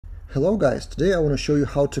Hello guys, today I want to show you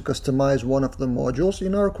how to customize one of the modules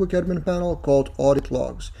in our quick admin panel called Audit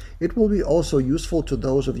Logs. It will be also useful to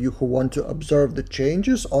those of you who want to observe the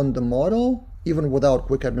changes on the model even without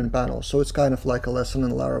quick admin panel, so it's kind of like a lesson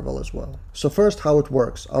in Laravel as well. So first, how it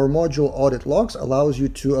works. Our module Audit Logs allows you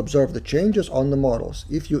to observe the changes on the models.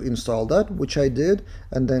 If you install that, which I did,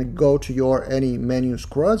 and then go to your any menus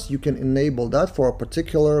CRUDs, you can enable that for a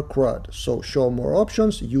particular CRUD. So show more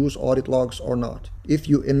options, use Audit Logs or not. If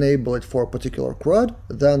you enable it for a particular CRUD,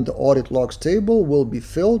 then the Audit Logs table will be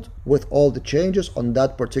filled with all the changes on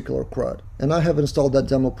that particular CRUD. And I have installed that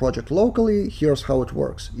demo project locally. Here's how it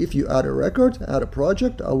works. If you add a record, add a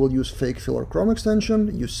project, I will use fake filler Chrome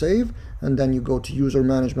extension, you save, and then you go to user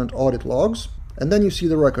management audit logs. And then you see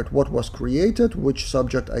the record, what was created, which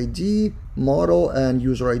subject ID, model, and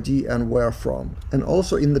user ID, and where from. And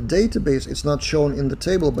also in the database, it's not shown in the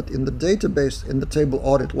table, but in the database, in the table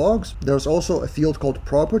Audit Logs, there's also a field called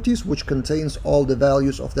Properties, which contains all the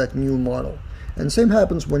values of that new model. And same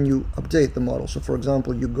happens when you update the model. So for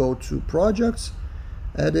example, you go to Projects,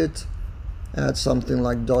 Edit, add something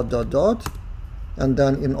like ... And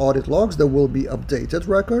then in Audit Logs, there will be updated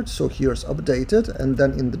records. So here's updated. And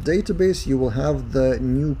then in the database, you will have the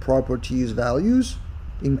new properties values,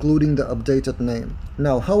 including the updated name.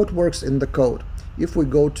 Now, how it works in the code. If we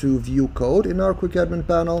go to View Code in our quick admin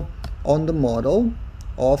panel, on the model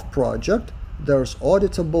of project, there's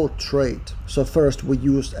auditable trait. So first we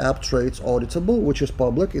used app traits auditable, which is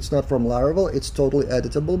public. It's not from Laravel. It's totally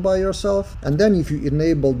editable by yourself. And then if you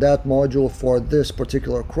enable that module for this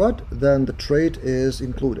particular CRUD, then the trait is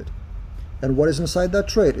included. And what is inside that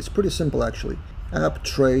trait? It's pretty simple actually. App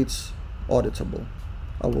traits auditable.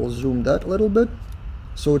 I will zoom that a little bit.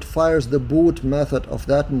 So it fires the boot method of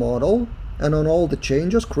that model, and on all the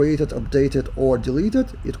changes created, updated, or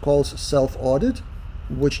deleted, it calls self-audit,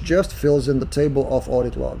 which just fills in the table of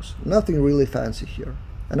Audit Logs. Nothing really fancy here.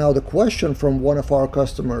 And now the question from one of our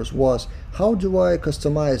customers was, how do I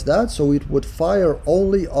customize that so it would fire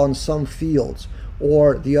only on some fields,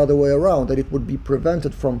 or the other way around, that it would be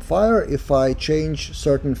prevented from fire if I change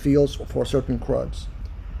certain fields for certain CRUDs?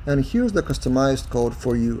 And here's the customized code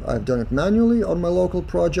for you. I've done it manually on my local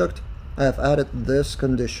project. I have added this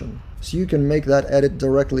condition. So you can make that edit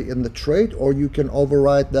directly in the trait, or you can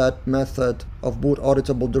override that method of boot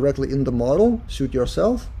auditable directly in the model, suit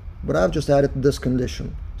yourself. But I've just added this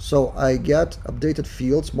condition. So I get updated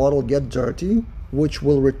fields, model get dirty, which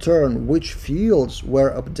will return which fields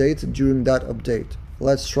were updated during that update.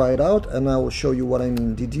 Let's try it out and I will show you what I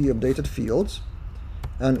mean. DD updated fields.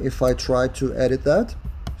 And if I try to edit that,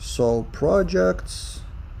 so projects,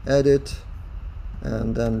 edit,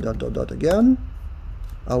 and then ... again.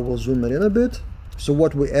 I will zoom it in a bit. So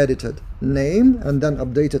what we edited, name, and then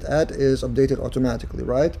updated at is updated automatically,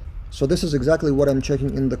 right? So this is exactly what I'm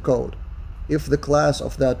checking in the code. If the class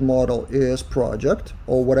of that model is project,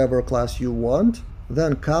 or whatever class you want,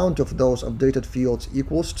 then count of those updated fields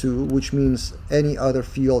equals 2, which means any other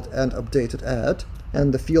field and updated at.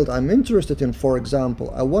 And the field I'm interested in, for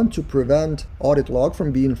example, I want to prevent audit log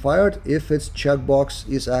from being fired if its checkbox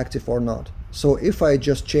is active or not. So if I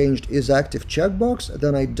just changed is active checkbox,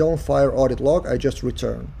 then I don't fire audit log, I just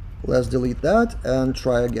return. Let's delete that and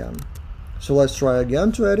try again. So let's try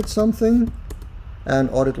again to edit something, and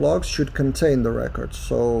audit logs should contain the record.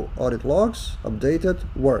 So audit logs updated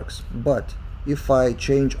works. But if I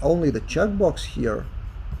change only the checkbox here,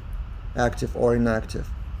 active or inactive,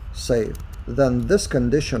 save, then this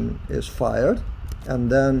condition is fired,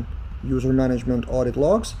 and then user management audit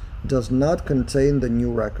logs does not contain the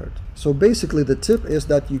new record. So basically the tip is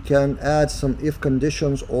that you can add some if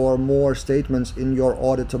conditions or more statements in your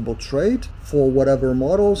auditable trait for whatever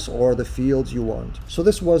models or the fields you want. So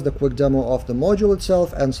this was the quick demo of the module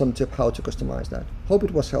itself and some tip how to customize that. Hope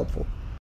it was helpful.